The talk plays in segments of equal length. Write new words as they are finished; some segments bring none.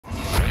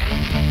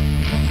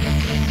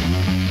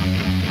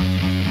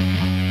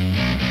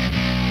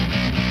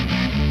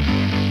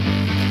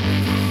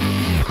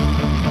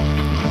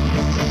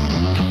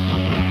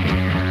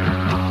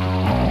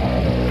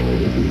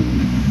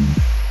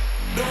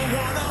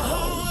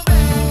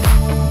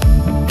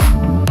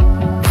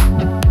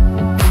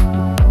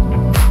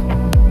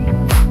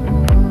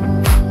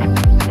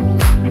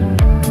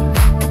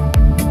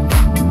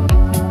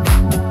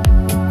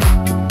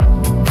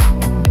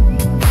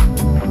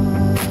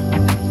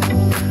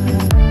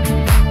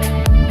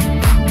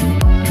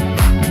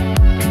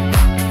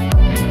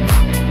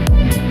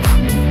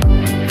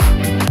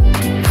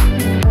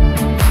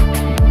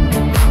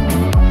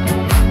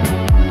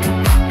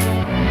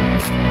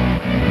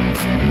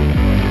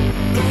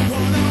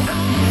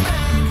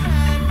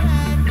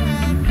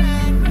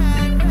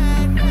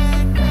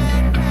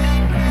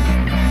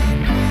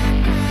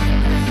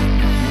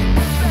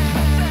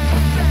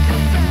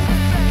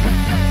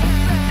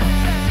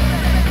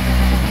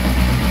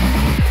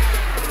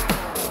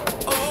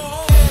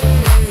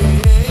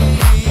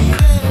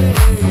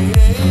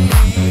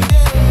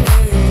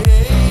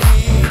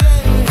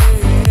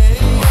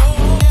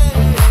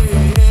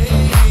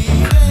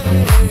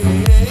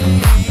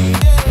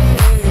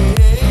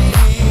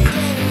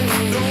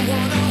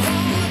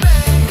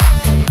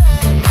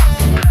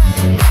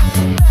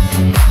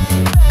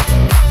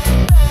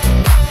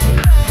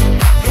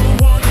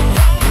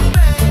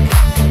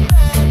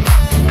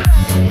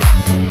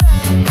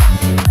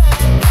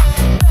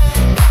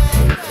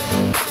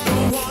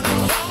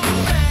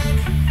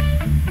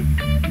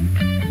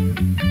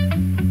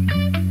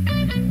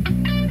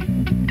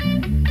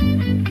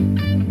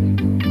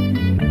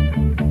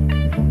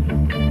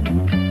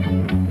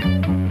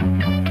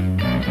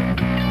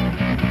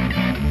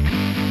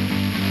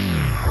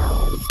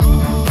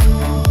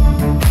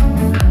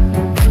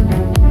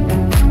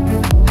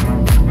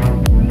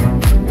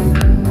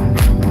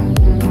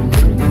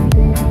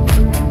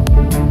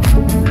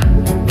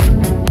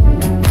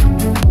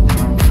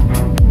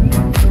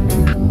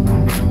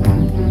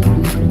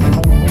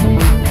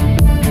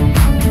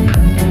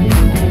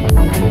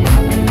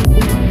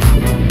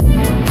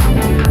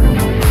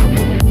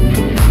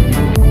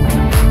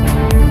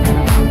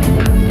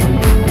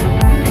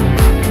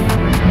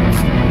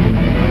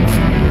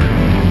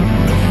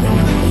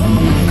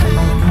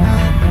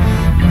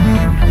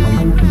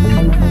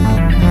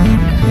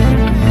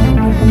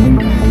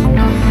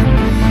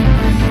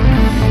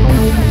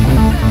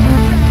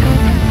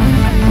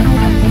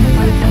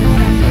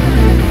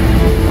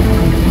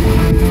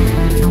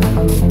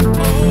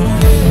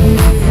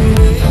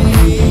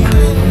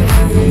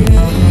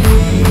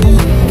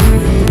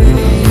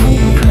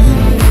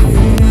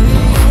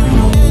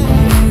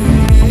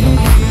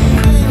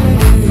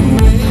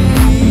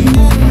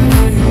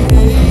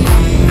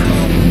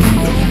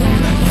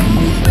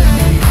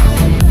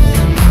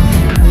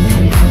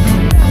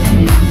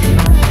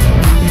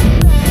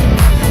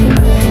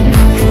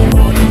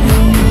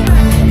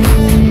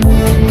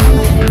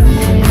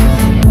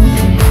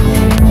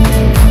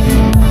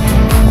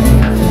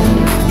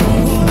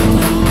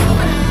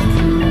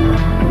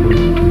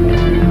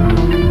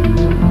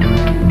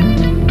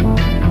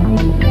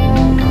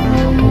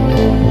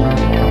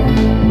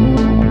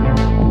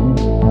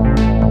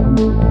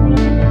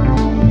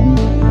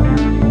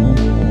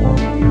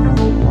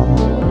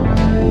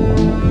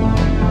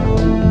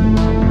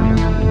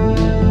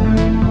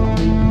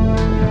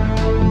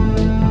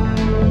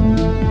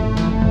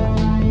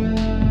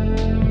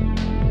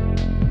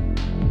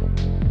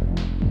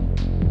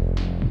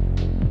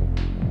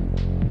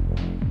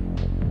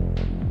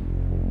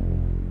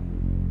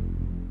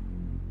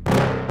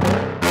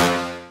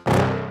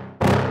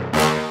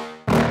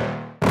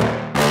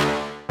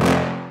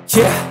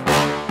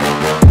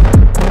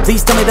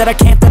that I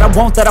can't, that I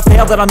won't, that I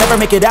fail, that I'll never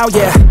make it out,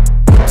 yeah.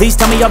 Please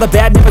tell me all the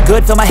bad, never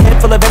good. Fill my head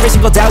full of every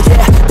single doubt, yeah.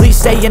 Please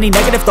say any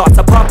negative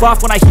thoughts. I pop off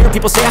when I hear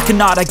people say I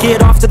cannot. I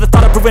get off to the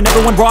thought of proving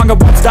everyone wrong. I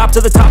won't stop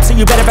to the top, so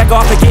you better back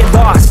off and get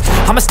lost.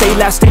 I'ma stay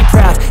loud, stay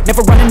proud,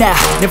 never running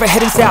out, never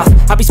heading south.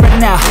 I'll be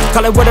spreading out,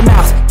 call it word of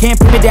mouth. Can't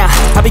put me down,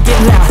 I'll be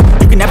getting loud.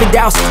 You can have your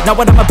doubts, not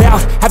what I'm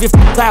about. Have your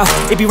cloud,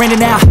 it be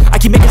raining now.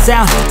 I keep making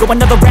sound, go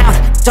another round.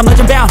 I'm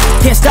legend bound,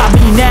 can't stop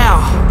me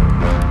now.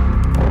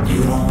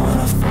 You don't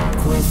wanna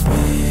fuck with me.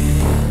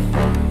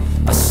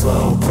 A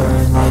slow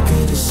burn like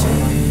a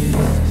disease.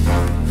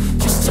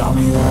 Just tell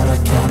me that I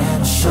can and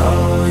I'll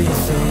show you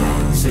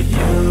things that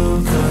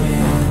you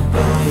couldn't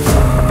believe.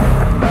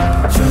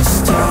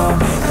 Just tell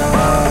me that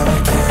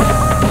I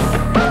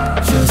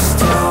can. Just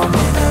tell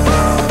me that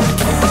I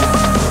can.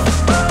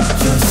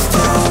 Just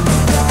tell me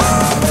that I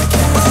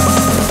can.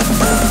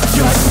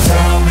 Just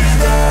tell me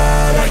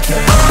that I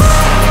can.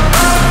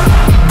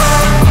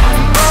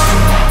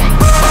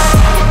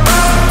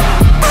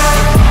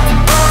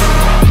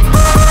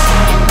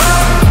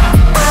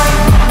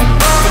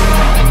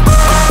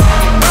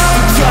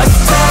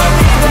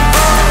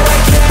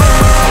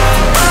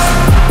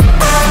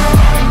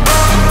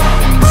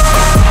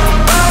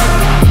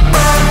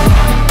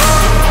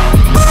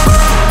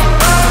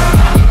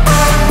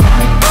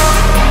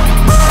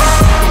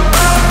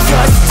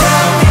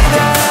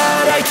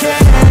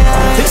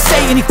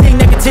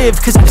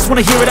 Cause I just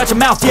wanna hear it out your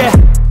mouth, yeah.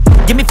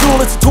 Give me fuel,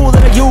 it's a tool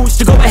that I use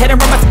to go ahead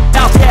and run my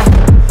mouth, yeah.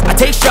 I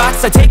take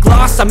shots, I take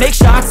loss, I make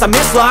shots, I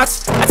miss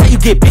lots. That's how you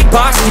get big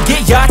box, you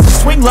get yachts, you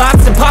swing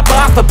lots and pop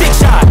off a big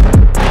shot.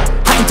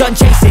 I ain't done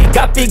chasing,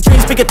 got big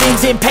dreams, bigger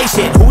things,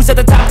 impatient. Who's at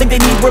the top think they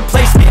need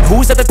replacement?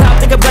 Who's at the top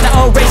think I'm gonna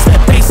erase,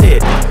 let's face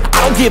it. I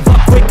don't give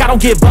up quick, I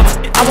don't give up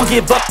shit, I won't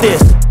give up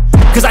this.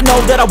 Cause I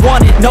know that I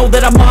want it, know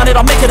that I'm on it,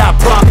 I'll make it, I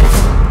promise.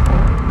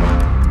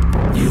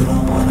 You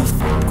don't wanna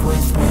fuck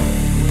with me.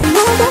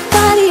 Know that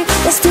body,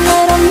 let's do it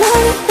all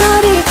night,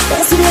 naughty.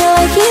 Dance to me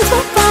like it's my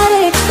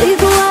body. Leave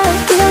the